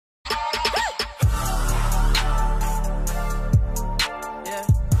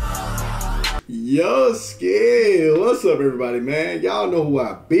Yo, Skill. What's up, everybody, man? Y'all know who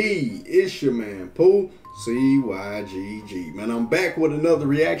I be. It's your man, Pooh, CYGG. Man, I'm back with another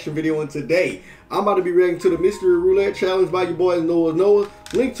reaction video, and today I'm about to be reacting to the Mystery Roulette Challenge by your boys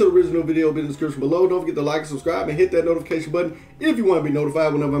NOAHSNOAH. Link to the original video in the description below. Don't forget to like and subscribe and hit that notification button if you want to be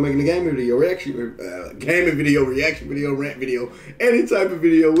notified whenever I'm making a gaming video, reaction video, rant video, any type of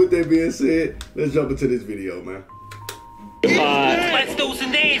video. With that being said, let's jump into this video, man. Let's do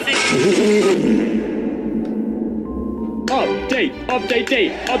some dancing. Update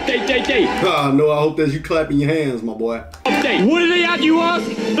date. Ah, no, I hope that's you clapping your hands, my boy. Update. What do they add, you ask?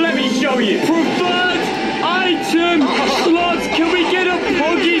 Let me show you. Preferred item slots. Can we get a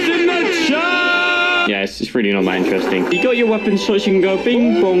poggies in the chat? Yeah, it's really not that interesting. You got your weapon slots, you can go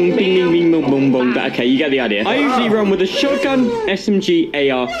bing bong, bing bing bing bong bong bong. But okay, you get the idea. I usually run with a shotgun, SMG,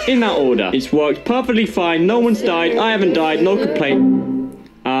 AR in that order. It's worked perfectly fine. No one's died. I haven't died. No complaint.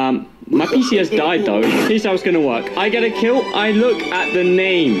 My PC has died though. Here's how it's gonna work. I get a kill, I look at the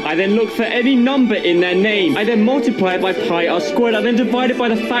name. I then look for any number in their name. I then multiply it by pi r squared. I then divide it by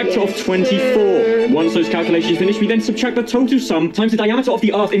the factor of 24. Once those calculations finish, we then subtract the total sum times the diameter of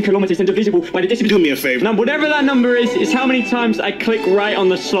the earth in kilometers and divisible by the distance. Do me a favor. Now, whatever that number is how many times I click right on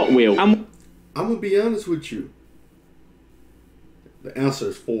the slot wheel. I'm gonna be honest with you. The answer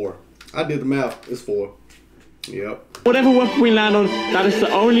is 4. I did the math. It's 4. Yep. Whatever weapon we land on, that is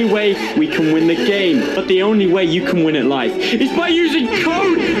the only way we can win the game. But the only way you can win at life is by using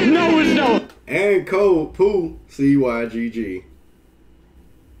code NOAHSNOAH. And code Pooh, CYGG.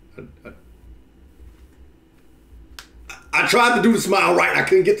 I tried to do the smile right. I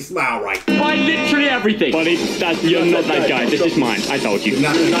couldn't get the smile right. By literally everything. Buddy, you're not that guy. This is mine. I told you.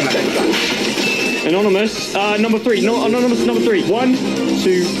 Not that guy. Anonymous, number 3. No, anonymous, number 3. 1,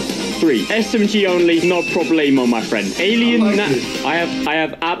 2, 3. SMG only, no problemo, my friend. Alien, I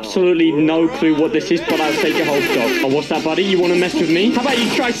have absolutely no clue what this is, but I'll take a whole stock. Oh, what's that, buddy? You want to mess with me? How about you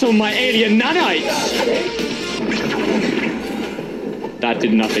try some of my alien nanites? That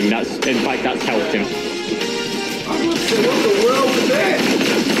did nothing. In fact, that's helped him. What the world was that?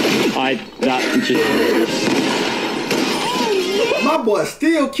 My boy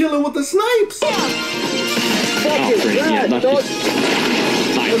still killing with the snipes. Yeah, that's just...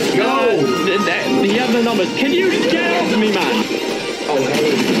 Let's go. He has the numbers. Can you get off me, man? Oh,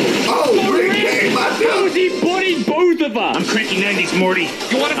 Rick came my dude. How is he bodied both of us? I'm cranking 90s, Morty.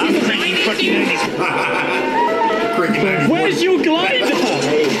 You want to be cranking fucking 90s? Where's your glider?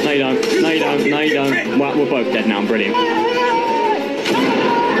 No, you don't. No, you don't. No, you don't. Well, we're both dead now. Brilliant.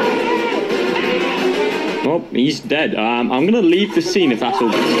 Oh, he's dead. I'm going to leave the scene if that's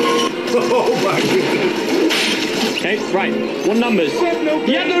all. Oh, my goodness. Okay, right. What numbers? You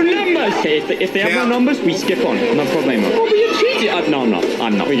have no numbers! Okay, if they have no numbers, we skip on. No problem. Oh, but you cheated! No, I'm not.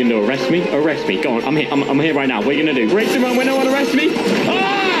 I'm not. What are you gonna do? Arrest me? Arrest me. Go on. I'm here. I'm here right now. What are you gonna do? Break the wrong window and arrest me?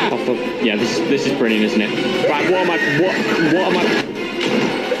 Ah! Oh, yeah, this is brilliant, isn't it? Right, what am I...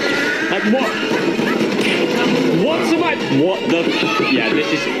 Like, what the... Yeah, this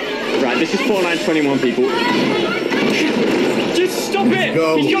is... Right, this is 4921, people. Just stop it!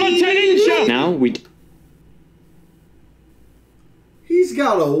 Go. He's got a 10-incher! Now, we... He's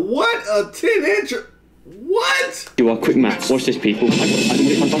got a what? A 10-incher? What? Do our quick maths. Watch this, people.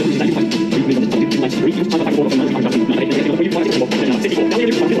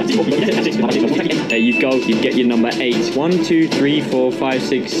 There you go. You get your number 8. 1, 2, 3, 4, 5,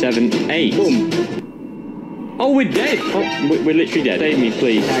 6, 7, 8. Boom. Oh, we're dead. Oh, we're literally dead. Save me,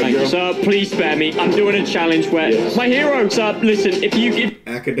 please. Thank you. Sir, please spare me. I'm doing a challenge where... My hero, sir, listen, if you give...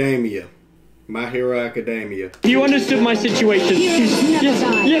 Academia. My Hero Academia. You understood my situation.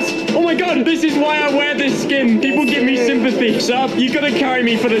 Yes. Oh my god, this is why I wear this skin. People give me sympathy. Sir, you gotta carry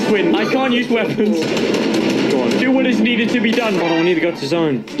me for this win. I can't use weapons. Go on, do what is needed to be done. Oh, I need to go to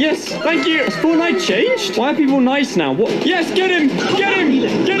zone. Yes, thank you. Has Fortnite changed? Why are people nice now? What? Yes, get him! Get him!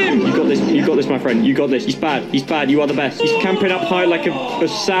 Get him! You got this. You got this, my friend. You got this. He's bad. He's bad. You are the best. He's camping up high like a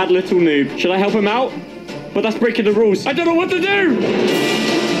sad little noob. Should I help him out? But that's breaking the rules. I don't know what to do!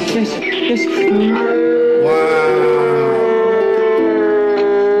 Yes. Wow.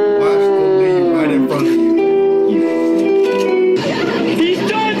 Watch the lead right in front of you. He's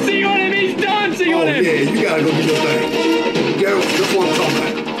dancing on him! He's dancing on him! Yeah, you gotta go do your thing. Yo, that's what I'm talking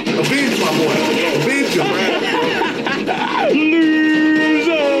about. Avenge my boy. Avenge him.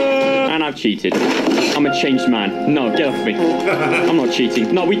 Loser! And I've cheated. I'm a changed man. No, get off me. I'm not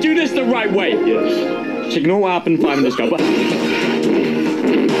cheating. No, we do this the right way. Yes. Just ignore what happened 5 minutes ago. But...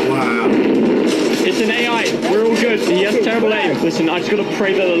 Wow. It's an AI. We're all good. He has terrible aim. Listen, I just gotta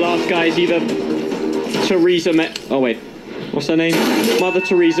pray that the last guy is either Theresa May... Oh, wait. What's her name? Mother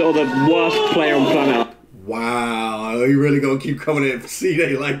Teresa or the worst player on planet Earth. Wow, you really gonna keep coming at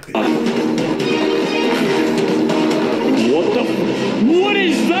CYGG like this? What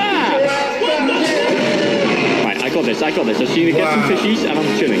is that? Right, I got this. I just need to get some fishies and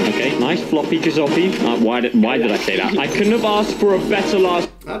I'm chilling, okay? Nice floppy kazoppy. Why did I say that? I couldn't have asked for a better last...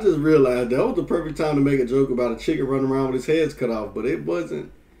 I just realized that was the perfect time to make a joke about a chicken running around with his head cut off, but it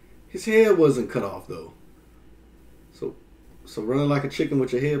wasn't. His head wasn't cut off, though. So running like a chicken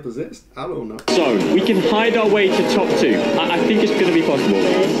with your head possessed? I don't know. So, we can hide our way to top 2. I think it's going to be possible.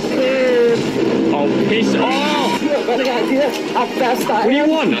 Oh, piss off! What do you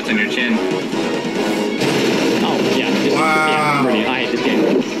want? Nuts in your chin. Oh, yeah. Yeah, brilliant. I hate this game.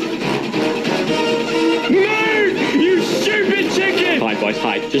 Move! You stupid chicken! Hide, boys.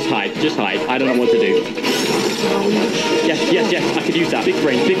 Hide. Just hide. Just hide. I don't know what to do. Yes. I could use that. Big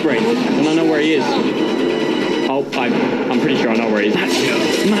brain. And I know where he is. Oh, I'm pretty sure I know where he is. Mats.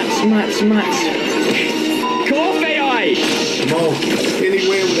 Come off, AI! Come on. Can he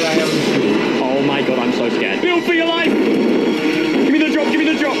win without having to shoot? Oh my god, I'm so scared. Build for your life! Give me the drop! He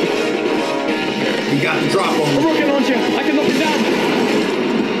got the drop on A him. rocket launcher! I can knock it down!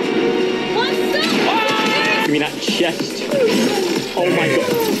 Ah! Give me that chest. Oh my god.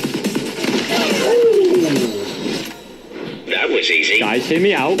 That was easy. Guys, hear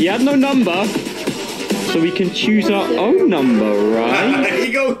me out. He had no number. So we can choose our own number, right?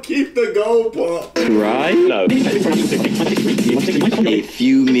 He gonna keep the gold pump. Right? No. A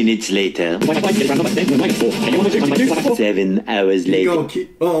few minutes later. 7 hours He later. gonna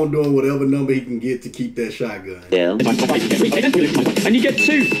keep on doing whatever number he can get to keep that shotgun. And you get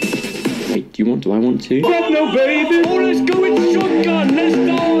 2. Wait, do I want 2? No, baby! Oh, let's go with shotgun! Let's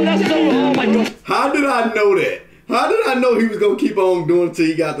go! That's so... Oh my god. How did I know that? How did I know he was gonna keep on doing it till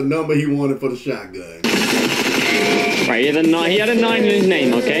he got the number he wanted for the shotgun? Right, he had a 9 in his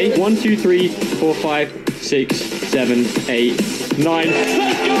name, okay? 1, 2, 3, 4, 5, 6, 7, 8, 9.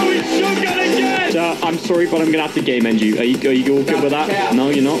 Let's go with shotgun again! I'm sorry, but I'm gonna have to game end you. Are you all good with that? No,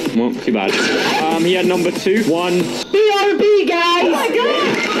 you're not? Well, too bad. He had number 2. 1. BRB, guys! Oh my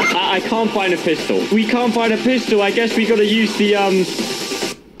god! I can't find a pistol. We can't find a pistol. I guess we gotta use the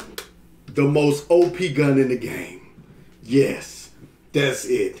most OP gun in the game. Yes, that's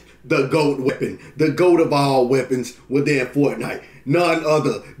it. The GOAT weapon. The GOAT of all weapons within Fortnite. None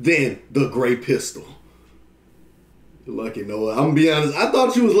other than the gray pistol. You're lucky, Noah. I'm gonna be honest. I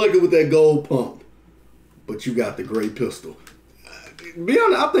thought you was lucky with that gold pump. But you got the gray pistol. Be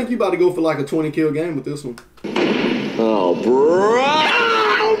honest, I think you about to go for like a 20 kill game with this one. Oh, bro!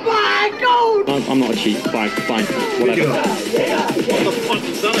 Oh my god! I'm not a cheat. Fine. Whatever. What the fuck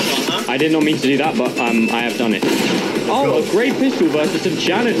is that about, huh? I did not mean to do that, but I have done it. Oh, a grey pistol versus a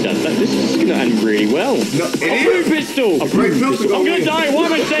janitor. This is going to end really well. No, a blue pistol! A blue pistol. I'm going to die. Why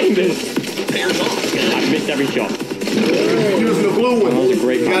am I saying this? I've missed every shot. You're using the blue one. That was a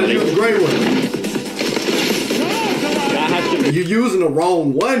great You gotta use the gray one. You're using the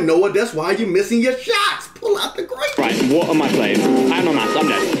wrong one, Noah. That's why you're missing your shots. Pull out the gray one. Right, what am I playing? I'm on that. I'm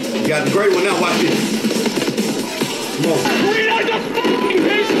dead. You got the gray one now. Watch this. Come on. Reload the fucking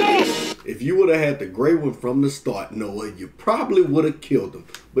pistol! If you would have had the gray one from the start, Noah, you probably would have killed him.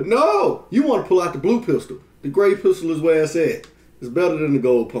 But no, you want to pull out the blue pistol. The gray pistol is where it's at. It's better than the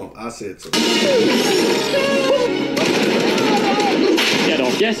gold pump. I said so. Get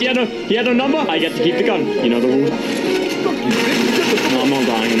off. Yes, he had a number. I get to keep the gun. You know the rules. No, I'm not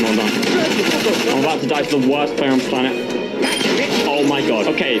dying. I'm about to die to the worst player on planet. Oh my god.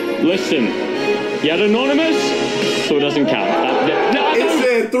 Okay, listen. You had anonymous, so it doesn't count. It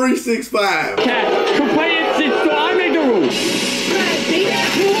said 365. Cat, complain. I made the rules.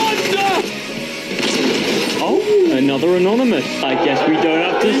 What the? Oh, another anonymous. I guess we don't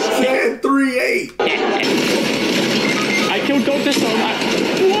have to. It said 38. I killed Gold this time.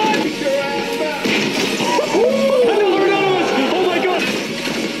 What? Another anonymous. Oh my god.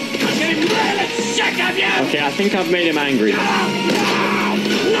 I'm getting really sick of you. Okay, I think I've made him angry.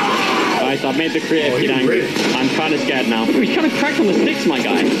 Guys, I've made the creative get angry. I'm kind of scared now. Ooh, he's kind of cracked on the sticks, my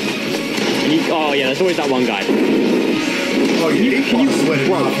guy. Oh yeah, there's always that one guy. Oh yeah, can you sweaty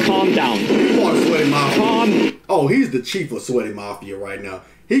mafia? Calm down. You want sweaty mafia? Calm. Oh, he's the chief of sweaty mafia right now.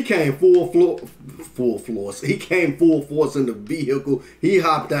 He came full force. He came full force in the vehicle. He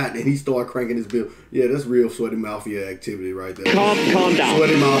hopped out and he started cranking his bill. Yeah, that's real sweaty mafia activity right there. Calm down.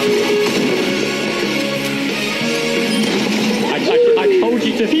 Sweaty mafia. I told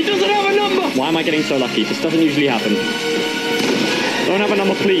you to. He doesn't have a number. Why am I getting so lucky? This doesn't usually happen. Don't have a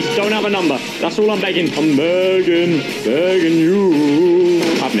number, please. Don't have a number. That's all I'm begging. I'm begging you.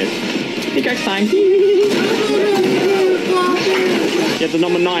 I've missed. Pickaxe time. He had the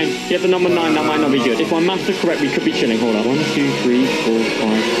number 9. He had the number 9. That might not be good. If my maths are correct, we could be chilling. Hold on. 1, 2, 3, 4,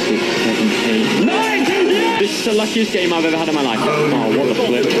 5, 6, 7, 8, 9. Yeah! This is the luckiest game I've ever had in my life. Oh, what the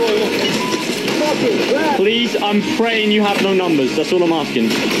flip. Please, I'm praying you have no numbers. That's all I'm asking.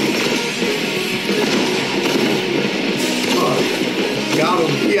 Got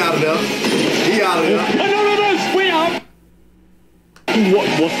him. He out of there. He out of there. Another of those. We out.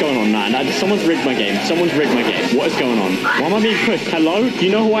 What's going on, man? Someone's rigged my game. Someone's rigged my game. What is going on? Why am I being pushed? Hello? Do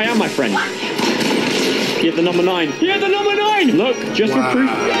you know who I am, my friend? He had the number 9. He had the number 9! Look, just for proof.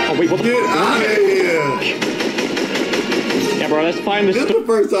 Oh, wait, what the Get out of here. Yeah, bro, let's find this. This is the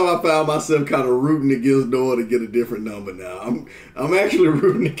first time I found myself kind of rooting against Noah to get a different number now. I'm actually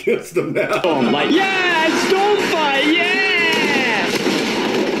rooting against him now. Storm, like, yeah! Storm fight! Yeah!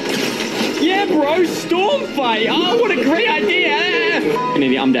 Yeah, bro, storm fight! Oh, what a great idea!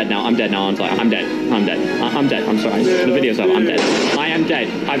 I'm dead now. I'm dead now. I'm sorry. I'm dead. I'm dead. I'm dead. I'm sorry. The video's over. I'm dead. I am dead.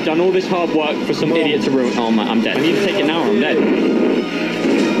 I've done all this hard work for some idiot to ruin. Oh my! I'm dead. I need to take it now or I'm dead.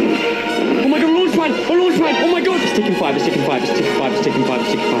 Oh my god! Launch pad! Oh, launch pad! Oh my god! It's taking 5. It's taking 5. It's taking 5. It's taking 5. It's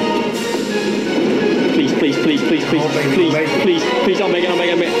taking 5. Please, please, please, please, please, please, please, please! I'll make it. I'll make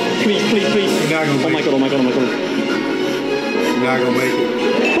it. Please, please, please! Oh my god! Oh my god! Oh my god! You're not gonna make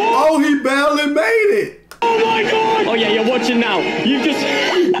it. Oh, he barely made it. Oh my god! Oh yeah, you're watching now. You've just...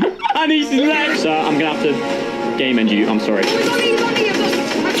 and he's left. Sir, I'm gonna have to game end you. I'm sorry. Oh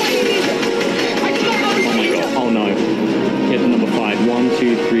my god. Oh no. Hit the number 5. 1,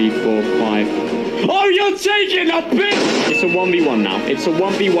 2, 3, 4, 5. Oh, you're taking a bit! It's a 1v1 now. It's a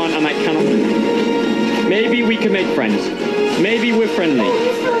 1v1 and I cannot... Maybe we can make friends. Maybe we're friendly.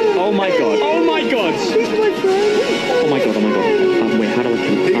 Oh my god. Oh my god. He's my friend. Oh my god. Oh my god. Wait, how do I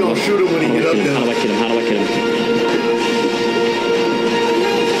kill him? He gonna shoot him when he get up there. How do I kill him? How do I kill him?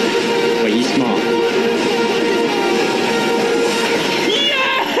 Wait, he's smart.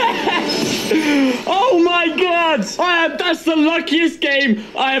 Yes! Oh my god! That's the luckiest game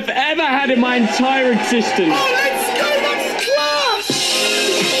I have ever had in my entire existence. Oh, let's go! That's class!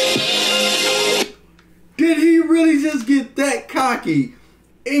 Did he really just get that cocky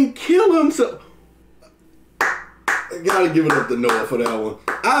and kill himself? I gotta give it up to Noah for that one.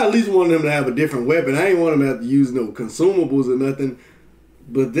 I at least wanted him to have a different weapon. I ain't want him to have to use no consumables or nothing.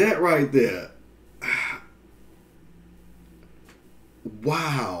 But that right there.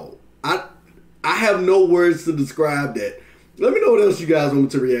 Wow. I have no words to describe that. Let me know what else you guys want me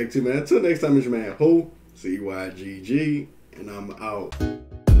to react to, man. Until next time, it's your man, Ho, CYGG, and I'm out.